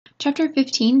Chapter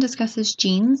 15 discusses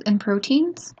genes and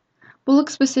proteins. We'll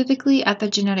look specifically at the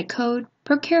genetic code,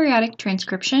 prokaryotic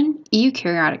transcription,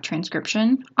 eukaryotic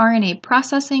transcription, RNA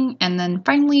processing, and then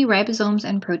finally ribosomes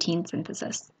and protein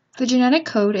synthesis. The genetic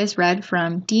code is read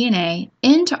from DNA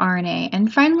into RNA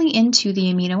and finally into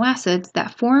the amino acids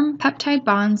that form peptide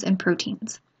bonds and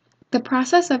proteins. The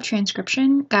process of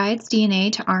transcription guides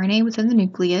DNA to RNA within the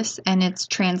nucleus, and it's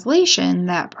translation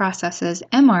that processes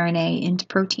mRNA into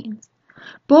proteins.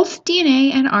 Both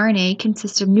DNA and RNA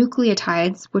consist of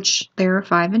nucleotides, which there are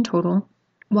 5 in total,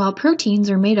 while proteins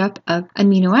are made up of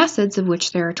amino acids, of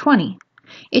which there are 20.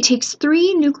 It takes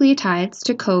 3 nucleotides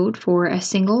to code for a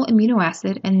single amino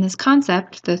acid, and this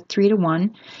concept, the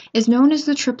 3-to-1, is known as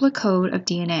the triplet code of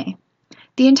DNA.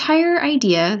 The entire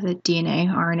idea, the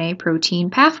DNA, RNA,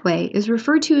 protein pathway, is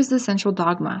referred to as the central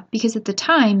dogma because at the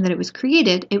time that it was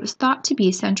created, it was thought to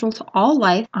be central to all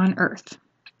life on Earth.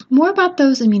 More about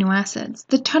those amino acids.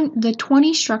 The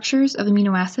 20 structures of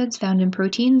amino acids found in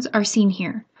proteins are seen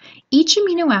here. Each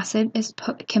amino acid is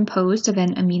composed of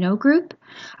an amino group,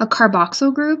 a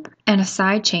carboxyl group, and a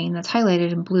side chain that's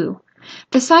highlighted in blue.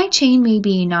 The side chain may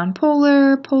be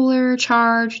nonpolar, polar,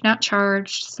 charged, not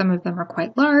charged. Some of them are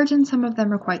quite large and some of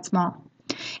them are quite small.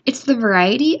 It's the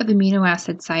variety of amino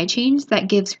acid side chains that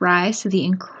gives rise to the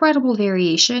incredible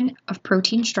variation of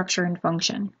protein structure and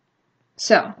function.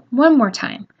 So, one more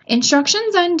time.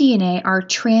 Instructions on DNA are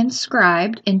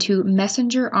transcribed into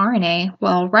messenger RNA,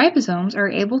 while ribosomes are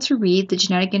able to read the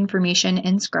genetic information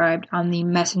inscribed on the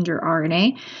messenger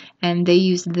RNA, and they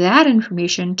use that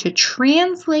information to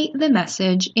translate the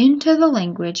message into the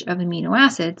language of amino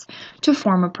acids to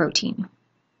form a protein.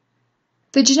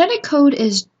 The genetic code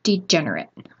is degenerate,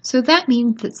 so that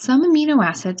means that some amino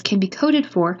acids can be coded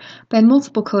for by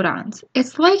multiple codons.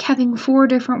 It's like having 4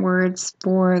 different words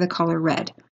for the color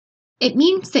red. It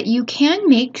means that you can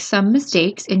make some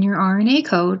mistakes in your RNA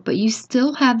code, but you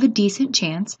still have a decent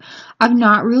chance of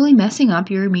not really messing up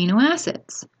your amino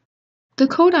acids. The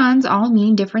codons all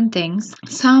mean different things.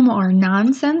 Some are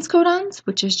nonsense codons,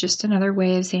 which is just another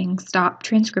way of saying stop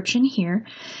transcription here,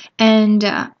 and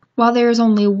while there is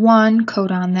only one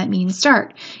codon that means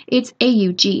start, it's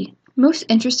AUG. Most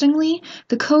interestingly,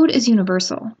 the code is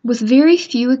universal. With very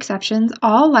few exceptions,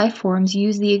 all life forms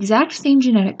use the exact same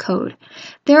genetic code.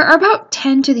 There are about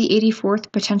 10 to the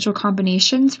 84th potential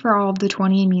combinations for all of the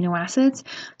 20 amino acids,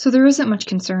 so there isn't much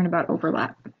concern about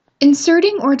overlap.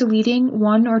 Inserting or deleting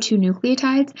 1 or 2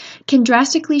 nucleotides can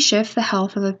drastically shift the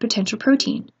health of a potential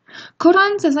protein.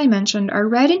 Codons, as I mentioned, are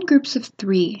read in groups of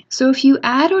 3, so if you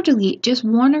add or delete just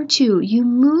 1 or 2, you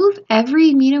move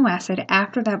every amino acid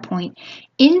after that point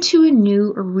into a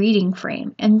new reading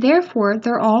frame, and therefore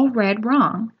they're all read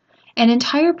wrong. An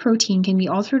entire protein can be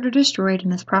altered or destroyed in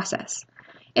this process.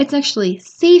 It's actually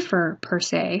safer, per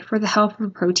se, for the health of a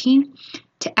protein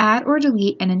to add or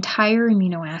delete an entire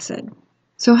amino acid.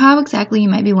 So how exactly, you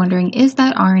might be wondering, is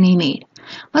that RNA made?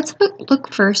 Let's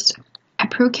look first at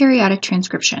prokaryotic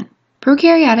transcription.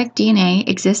 Prokaryotic DNA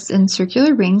exists in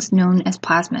circular rings known as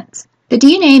plasmids. The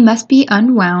DNA must be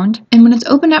unwound, and when it's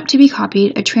opened up to be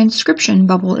copied, a transcription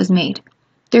bubble is made.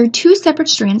 There are 2 separate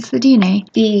strands to the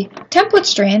DNA. The template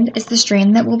strand is the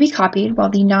strand that will be copied, while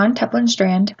the non-template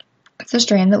strand is the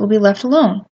strand that will be left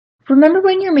alone. Remember,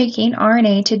 when you're making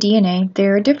RNA to DNA,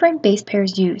 there are different base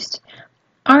pairs used.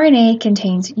 RNA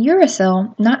contains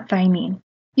uracil, not thymine.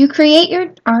 You create your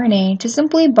RNA to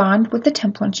simply bond with the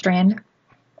template strand,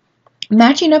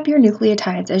 matching up your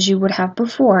nucleotides as you would have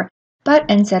before, but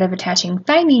instead of attaching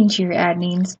thymine to your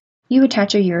adenines, you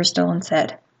attach a uracil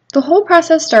instead. The whole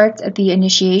process starts at the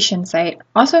initiation site,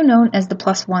 also known as the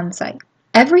 +1 site.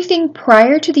 Everything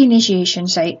prior to the initiation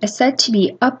site is said to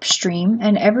be upstream,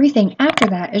 and everything after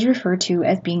that is referred to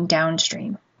as being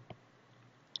downstream.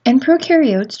 In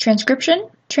prokaryotes, transcription,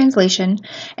 translation,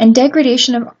 and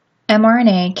degradation of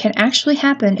mRNA can actually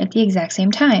happen at the exact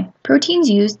same time. Proteins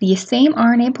use the same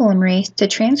RNA polymerase to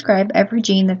transcribe every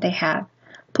gene that they have.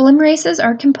 Polymerases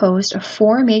are composed of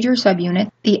 4 major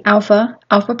subunits, the alpha,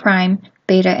 alpha prime,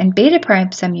 beta, and beta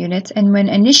prime subunits, and when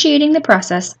initiating the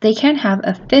process, they can have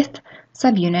a 5th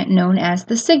subunit known as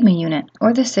the sigma unit,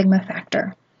 or the sigma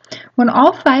factor. When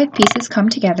all 5 pieces come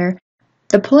together,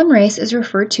 the polymerase is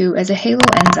referred to as a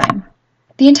haloenzyme.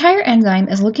 The entire enzyme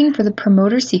is looking for the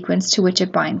promoter sequence to which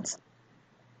it binds.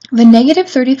 The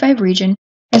 -35 region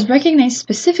is recognized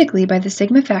specifically by the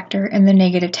sigma factor, and the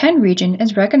 -10 region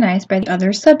is recognized by the other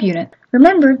subunit.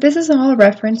 Remember, this is all a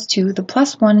reference to the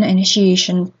 +1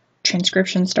 initiation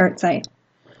transcription start site.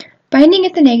 Binding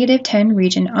at the -10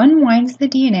 region unwinds the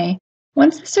DNA.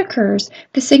 Once this occurs,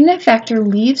 the sigma factor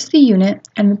leaves the unit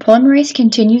and the polymerase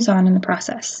continues on in the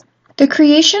process. The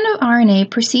creation of RNA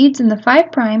proceeds in the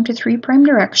 5' to 3'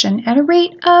 direction at a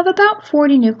rate of about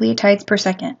 40 nucleotides per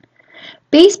second.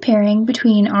 Base pairing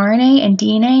between RNA and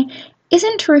DNA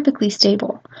isn't terrifically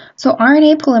stable, so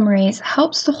RNA polymerase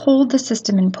helps to hold the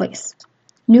system in place.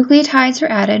 Nucleotides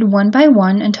are added one by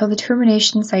one until the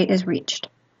termination site is reached.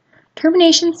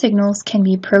 Termination signals can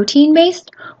be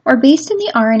protein-based or based in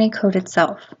the RNA code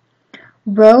itself.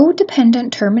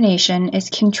 Rho-dependent termination is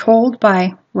controlled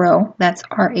by Rho, that's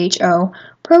RHO,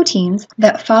 proteins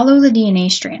that follow the DNA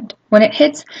strand. When it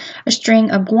hits a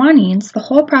string of guanines, the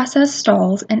whole process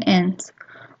stalls and ends.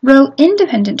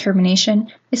 Rho-independent termination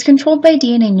is controlled by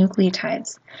DNA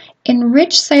nucleotides. In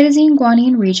rich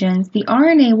cytosine-guanine regions, the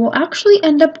RNA will actually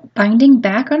end up binding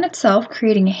back on itself,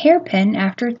 creating a hairpin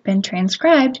after it's been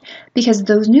transcribed because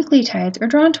those nucleotides are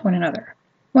drawn to one another.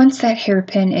 Once that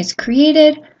hairpin is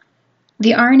created,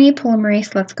 the RNA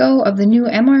polymerase lets go of the new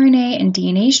mRNA and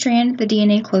DNA strand, the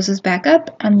DNA closes back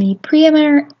up, and the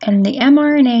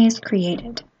mRNA is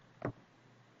created.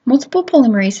 Multiple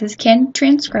polymerases can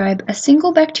transcribe a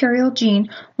single bacterial gene,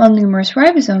 while numerous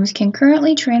ribosomes can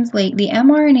currently translate the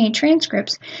mRNA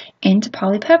transcripts into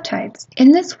polypeptides.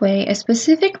 In this way, a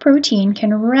specific protein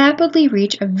can rapidly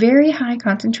reach a very high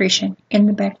concentration in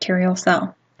the bacterial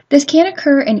cell. This can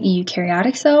occur in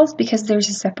eukaryotic cells because there's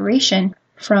a separation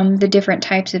from the different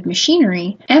types of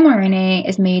machinery. mRNA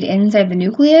is made inside the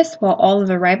nucleus, while all of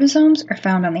the ribosomes are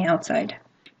found on the outside.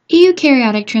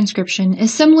 Eukaryotic transcription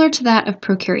is similar to that of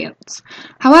prokaryotes.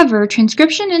 However,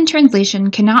 transcription and translation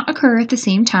cannot occur at the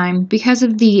same time because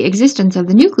of the existence of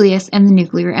the nucleus and the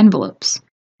nuclear envelopes.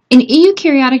 In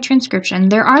eukaryotic transcription,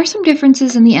 there are some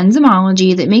differences in the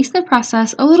enzymology that makes the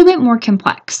process a little bit more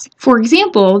complex. For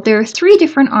example, there are 3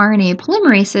 different RNA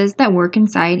polymerases that work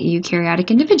inside eukaryotic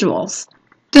individuals.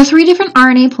 The 3 different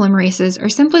RNA polymerases are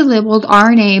simply labeled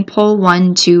RNA pol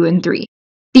 1, 2, and 3.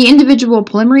 The individual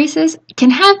polymerases can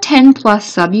have 10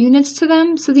 plus subunits to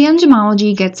them, so the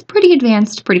enzymology gets pretty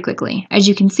advanced pretty quickly, as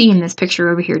you can see in this picture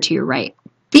over here to your right.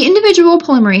 The individual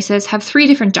polymerases have 3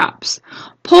 different jobs.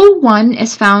 Pol 1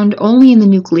 is found only in the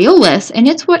nucleolus, and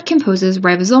it's what composes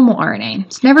ribosomal RNA.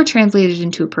 It's never translated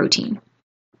into a protein.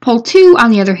 Pol 2,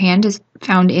 on the other hand, is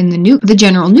found in the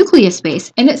general nucleus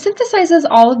space, and it synthesizes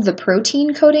all of the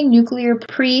protein-coding nuclear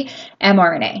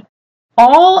pre-mRNA.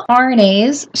 All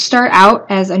RNAs start out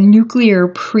as a nuclear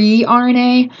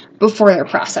pre-RNA before they're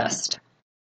processed.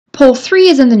 Pol 3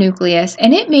 is in the nucleus,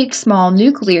 and it makes small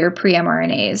nuclear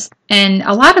pre-mRNAs, and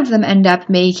a lot of them end up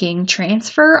making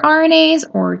transfer RNAs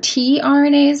or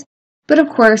tRNAs, but of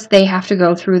course they have to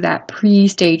go through that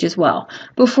pre-stage as well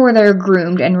before they're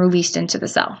groomed and released into the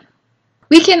cell.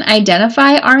 We can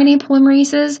identify RNA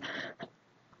polymerases,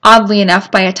 oddly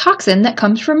enough, by a toxin that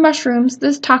comes from mushrooms.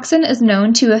 This toxin is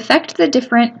known to affect the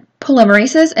different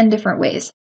polymerases in different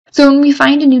ways. So when we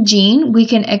find a new gene, we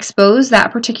can expose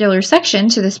that particular section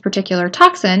to this particular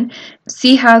toxin,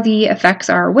 see how the effects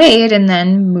are weighed, and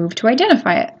then move to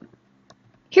identify it.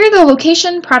 Here are the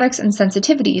location, products, and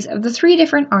sensitivities of the 3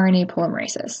 different RNA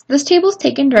polymerases. This table is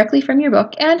taken directly from your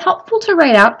book and helpful to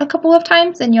write out a couple of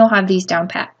times, and you'll have these down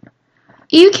pat.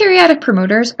 Eukaryotic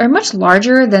promoters are much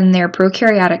larger than their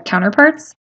prokaryotic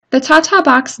counterparts. The Tata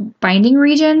box binding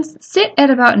regions sit at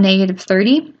about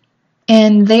 -30,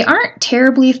 and they aren't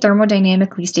terribly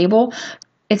thermodynamically stable.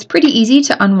 It's pretty easy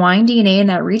to unwind DNA in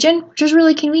that region, which is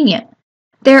really convenient.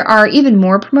 There are even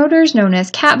more promoters known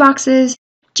as cat boxes,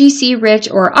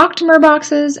 GC-rich or octamer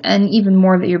boxes, and even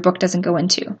more that your book doesn't go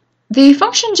into. They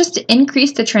function just to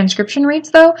increase the transcription rates,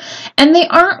 though, and they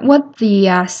aren't what the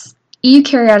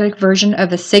eukaryotic version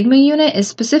of a sigma unit is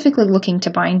specifically looking to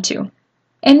bind to.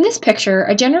 In this picture,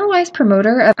 a generalized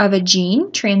promoter of a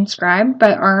gene transcribed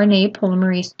by RNA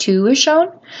polymerase II is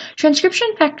shown. Transcription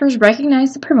factors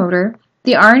recognize the promoter.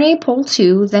 The RNA pol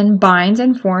 2 then binds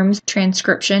and forms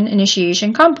transcription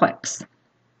initiation complex.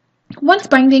 Once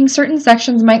binding, certain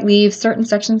sections might leave, certain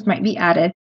sections might be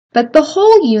added, but the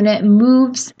whole unit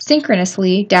moves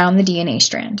synchronously down the DNA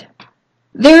strand.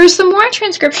 There are some more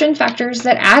transcription factors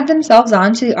that add themselves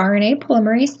on to the RNA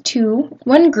polymerase II.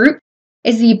 One group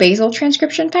is the basal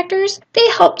transcription factors. They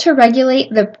help to regulate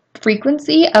the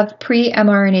frequency of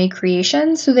pre-mRNA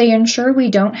creation, so they ensure we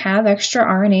don't have extra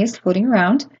RNAs floating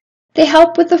around. They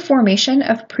help with the formation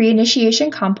of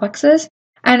pre-initiation complexes,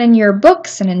 and in your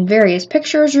books and in various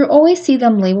pictures, you'll always see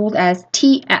them labeled as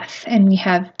TF, and we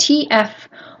have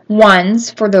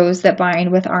TF1s for those that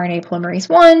bind with RNA polymerase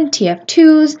 1,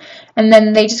 TF2s, and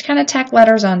then they just kind of tack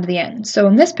letters onto the end. So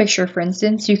in this picture, for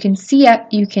instance, you can see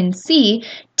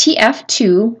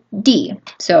TF2D.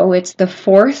 So it's the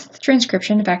 4th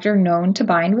transcription factor known to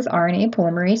bind with RNA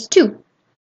polymerase 2.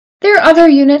 There are other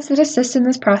units that assist in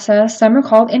this process. Some are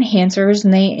called enhancers,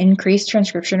 and they increase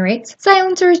transcription rates.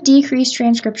 Silencers decrease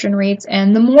transcription rates,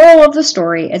 and the moral of the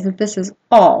story is that this is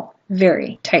all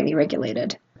very tightly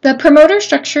regulated. The promoter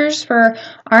structures for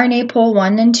RNA pol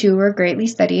 1 and 2 were greatly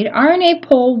studied. RNA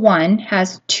pol 1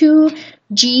 has two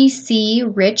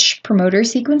GC-rich promoter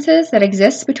sequences that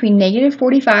exist between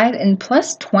 -45 and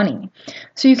 +20.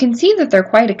 So you can see that they're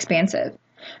quite expansive.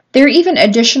 There are even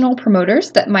additional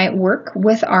promoters that might work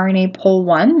with RNA pol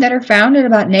 1 that are found at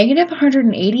about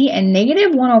 -180 and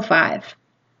 -105.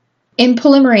 In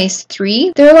polymerase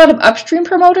 3, there are a lot of upstream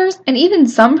promoters, and even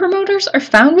some promoters are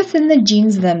found within the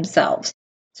genes themselves.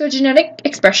 So genetic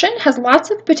expression has lots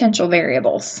of potential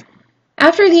variables.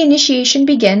 After the initiation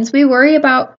begins, we worry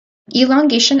about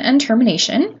elongation and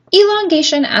termination.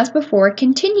 Elongation, as before,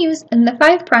 continues in the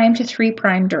 5' to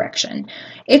 3' direction.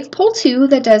 It's pol 2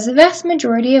 that does the vast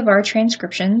majority of our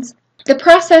transcriptions. The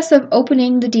process of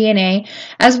opening the DNA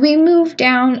as we move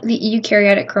down the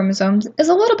eukaryotic chromosomes is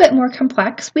a little bit more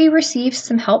complex. We receive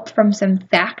some help from some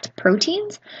FACT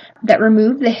proteins that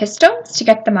remove the histones to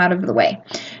get them out of the way.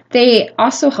 They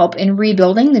also help in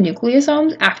rebuilding the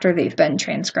nucleosomes after they've been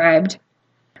transcribed.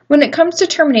 When it comes to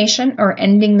termination or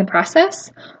ending the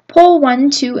process, pol 1,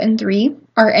 2, and 3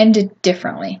 are ended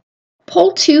differently.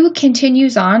 Pol 2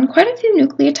 continues on quite a few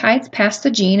nucleotides past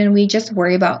the gene, and we just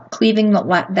worry about cleaving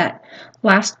that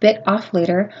last bit off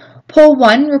later. Pol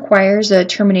 1 requires a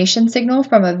termination signal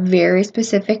from a very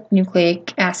specific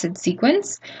nucleic acid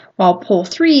sequence, while pol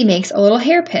 3 makes a little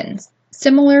hairpins,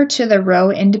 similar to the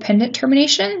row-independent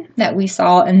termination that we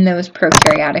saw in those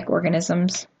prokaryotic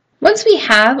organisms. Once we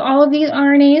have all of these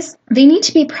RNAs, they need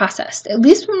to be processed, at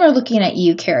least when we're looking at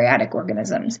eukaryotic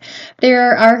organisms.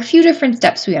 There are a few different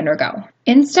steps we undergo.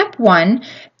 In step 1,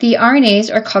 the RNAs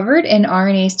are covered in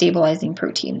RNA stabilizing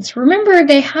proteins. Remember,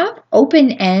 they have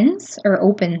open ends, or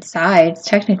open sides,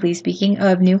 technically speaking,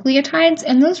 of nucleotides,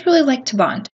 and those really like to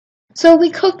bond. So we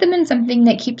coat them in something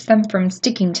that keeps them from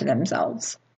sticking to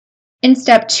themselves. In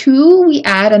step 2, we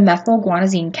add a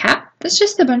methylguanosine cap. That's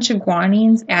just a bunch of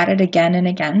guanines added again and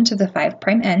again to the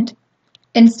 5' end.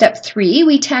 In step 3,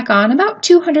 we tack on about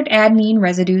 200 adenine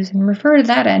residues and refer to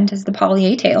that end as the poly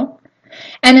A tail.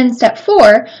 And in step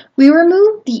 4, we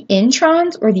remove the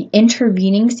introns or the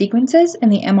intervening sequences in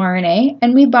the mRNA,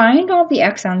 and we bind all the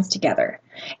exons together.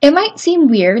 It might seem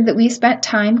weird that we spent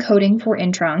time coding for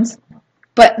introns,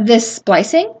 but this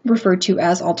splicing, referred to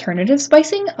as alternative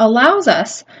splicing, allows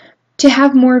us to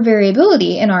have more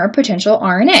variability in our potential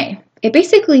RNA. It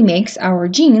basically makes our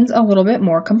genes a little bit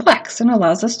more complex and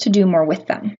allows us to do more with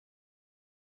them.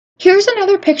 Here's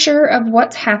another picture of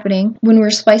what's happening when we're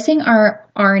splicing our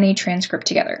RNA transcript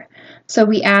together. So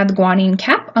we add the guanine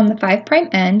cap on the 5'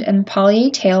 end and the poly A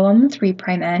tail on the 3'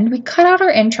 end. We cut out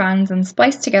our introns and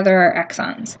splice together our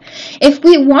exons. If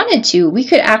we wanted to, we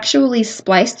could actually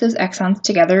splice those exons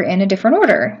together in a different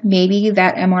order. Maybe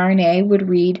that mRNA would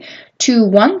read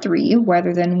 2-1-3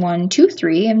 rather than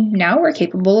 1-2-3, and now we're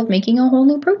capable of making a whole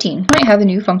new protein. Might have a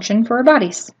new function for our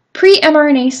bodies.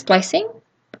 Pre-mRNA splicing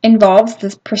involves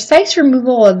the precise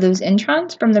removal of those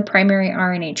introns from the primary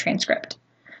RNA transcript.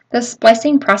 The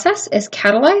splicing process is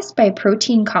catalyzed by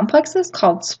protein complexes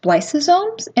called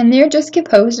spliceosomes, and they're just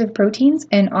composed of proteins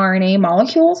and RNA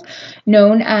molecules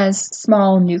known as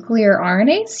small nuclear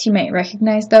RNAs. You might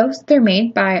recognize those. They're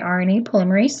made by RNA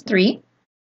polymerase 3.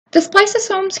 The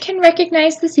spliceosomes can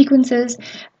recognize the sequences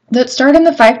that start on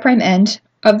the 5' end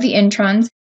of the introns,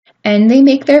 and they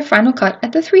make their final cut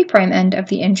at the 3' end of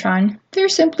the intron. They're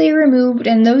simply removed,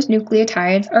 and those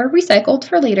nucleotides are recycled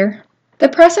for later. The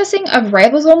processing of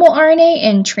ribosomal RNA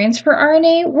and transfer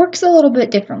RNA works a little bit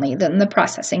differently than the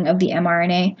processing of the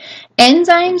mRNA.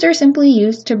 Enzymes are simply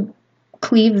used to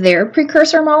cleave their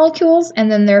precursor molecules,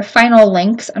 and then their final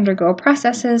links undergo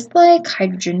processes like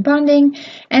hydrogen bonding,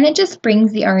 and it just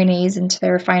brings the RNAs into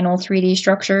their final 3D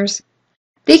structures.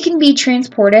 They can be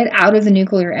transported out of the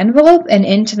nuclear envelope and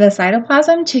into the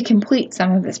cytoplasm to complete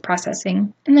some of this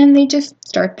processing, and then they just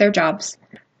start their jobs.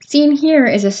 Seen here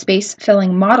is a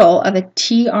space-filling model of a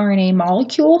tRNA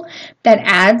molecule that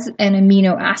adds an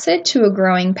amino acid to a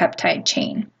growing peptide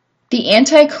chain. The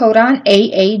anticodon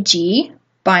AAG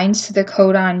binds to the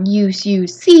codon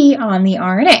UC on the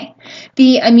RNA.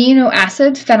 The amino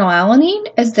acid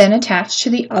phenylalanine is then attached to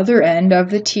the other end of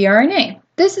the tRNA.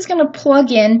 This is going to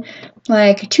plug in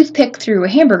like a toothpick through a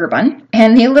hamburger bun,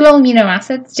 and the little amino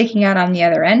acid sticking out on the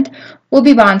other end will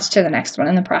be bonds to the next one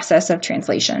in the process of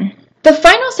translation. The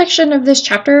final section of this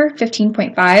chapter,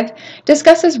 15.5,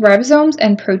 discusses ribosomes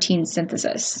and protein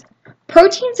synthesis.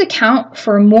 Proteins account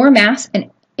for more mass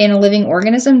in a living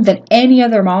organism than any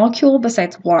other molecule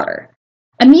besides water.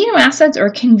 Amino acids are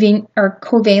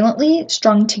covalently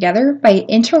strung together by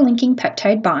interlinking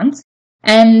peptide bonds,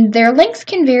 and their lengths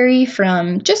can vary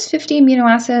from just 50 amino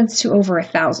acids to over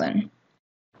 1,000.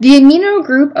 The amino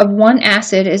group of one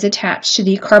acid is attached to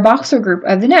the carboxyl group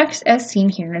of the next, as seen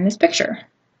here in this picture.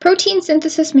 Protein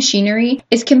synthesis machinery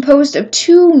is composed of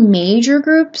two major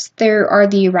groups. There are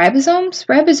the ribosomes.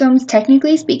 Ribosomes,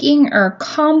 technically speaking, are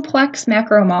complex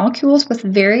macromolecules with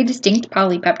very distinct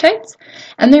polypeptides,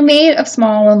 and they're made of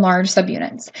small and large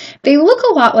subunits. They look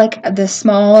a lot like the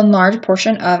small and large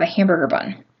portion of a hamburger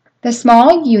bun. The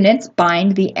small units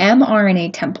bind the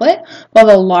mRNA template, while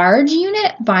the large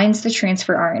unit binds the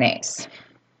transfer RNAs.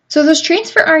 So those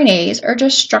transfer RNAs are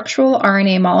just structural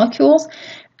RNA molecules,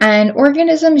 and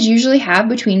organisms usually have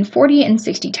between 40 and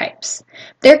 60 types.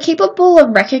 They're capable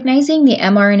of recognizing the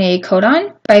mRNA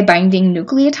codon by binding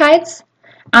nucleotides.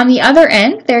 On the other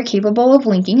end, they're capable of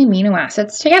linking amino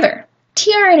acids together.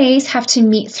 tRNAs have to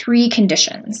meet three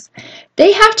conditions.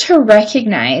 They have to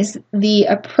recognize the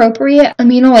appropriate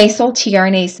aminoacyl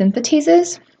tRNA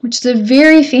synthetases, which is a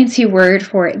very fancy word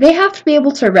for it. They have to be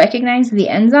able to recognize the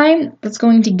enzyme that's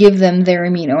going to give them their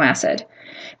amino acid.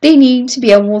 They need to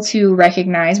be able to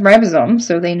recognize ribosomes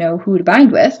so they know who to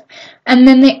bind with, and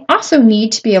then they also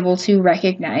need to be able to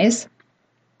recognize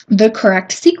the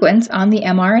correct sequence on the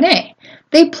mRNA.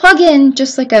 They plug in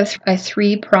just like a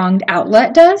three-pronged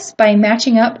outlet does by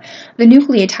matching up the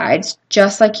nucleotides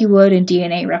just like you would in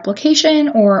DNA replication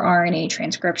or RNA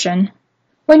transcription.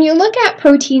 When you look at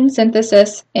protein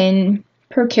synthesis in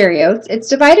prokaryotes, it's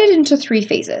divided into three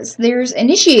phases. There's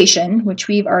initiation, which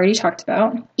we've already talked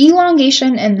about,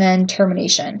 elongation, and then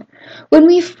termination. When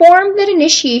we form that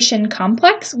initiation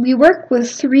complex, we work with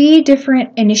three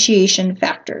different initiation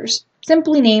factors,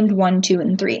 simply named 1, 2,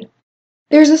 and 3.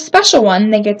 There's a special one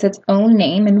that gets its own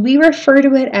name, and we refer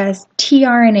to it as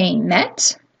tRNA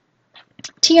MET.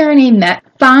 tRNA MET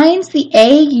binds the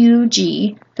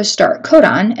AUG, the start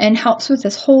codon, and helps with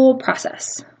this whole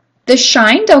process. The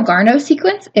Shine-Dalgarno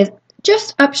sequence is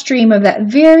just upstream of that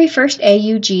very first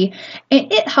AUG,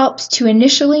 and it helps to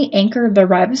initially anchor the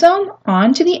ribosome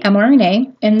onto the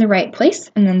mRNA in the right place,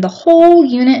 and then the whole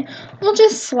unit will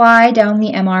just slide down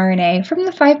the mRNA from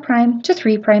the 5' to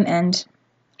 3' end.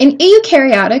 In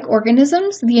eukaryotic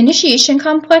organisms, the initiation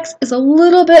complex is a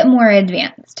little bit more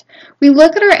advanced. We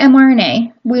look at our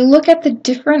mRNA, we look at the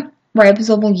different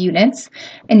ribosomal units,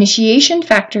 initiation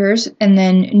factors, and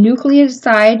then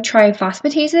nucleoside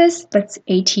triphosphatases, that's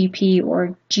ATP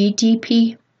or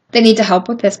GTP. They need to help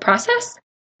with this process.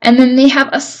 And then they have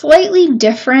a slightly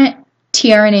different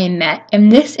tRNA MET. In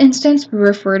this instance, we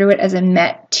refer to it as a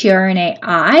MET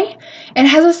tRNA-I. It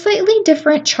has a slightly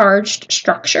different charged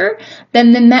structure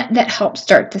than the MET that helps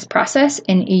start this process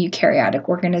in eukaryotic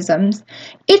organisms.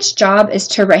 Its job is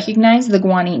to recognize the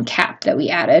guanine cap that we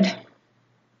added.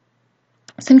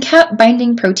 Some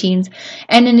cap-binding proteins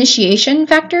and initiation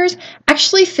factors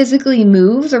actually physically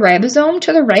move the ribosome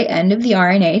to the right end of the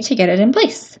RNA to get it in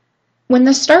place. When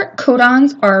the start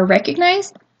codons are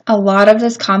recognized, a lot of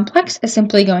this complex is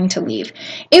simply going to leave.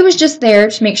 It was just there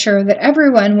to make sure that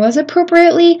everyone was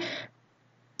appropriately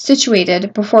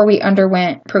situated before we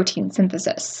underwent protein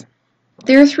synthesis.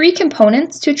 There are three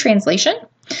components to translation.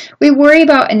 We worry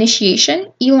about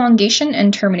initiation, elongation,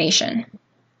 and termination.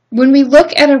 When we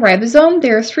look at a ribosome,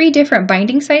 there are three different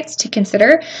binding sites to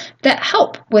consider that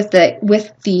help with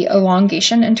the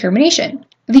elongation and termination.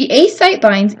 The A site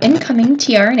binds incoming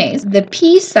tRNAs, the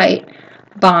P site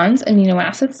bonds amino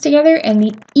acids together, and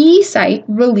the E site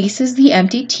releases the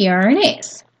empty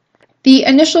tRNAs. The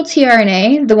initial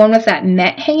tRNA, the one with that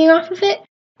MET hanging off of it,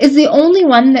 is the only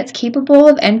one that's capable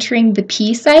of entering the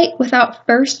P site without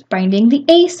first binding the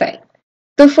A site.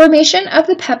 The formation of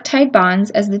the peptide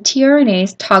bonds as the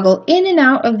tRNAs toggle in and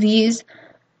out of these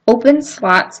open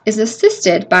slots is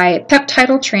assisted by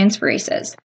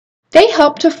peptidyltransferases. They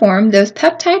help to form those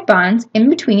peptide bonds in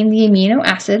between the amino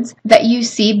acids that you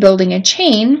see building a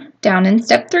chain down in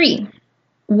step 3.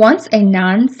 Once a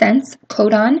nonsense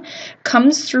codon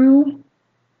comes through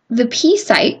the P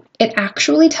site, it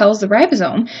actually tells the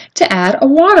ribosome to add a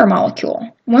water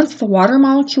molecule. Once the water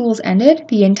molecule is ended,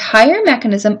 the entire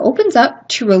mechanism opens up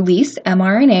to release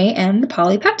mRNA and the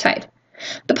polypeptide.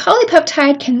 The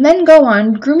polypeptide can then go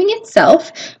on grooming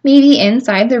itself, maybe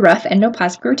inside the rough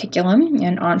endoplasmic reticulum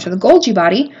and onto the Golgi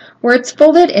body, where it's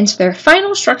folded into their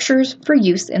final structures for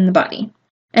use in the body.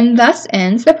 And thus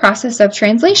ends the process of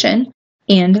translation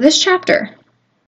and this chapter.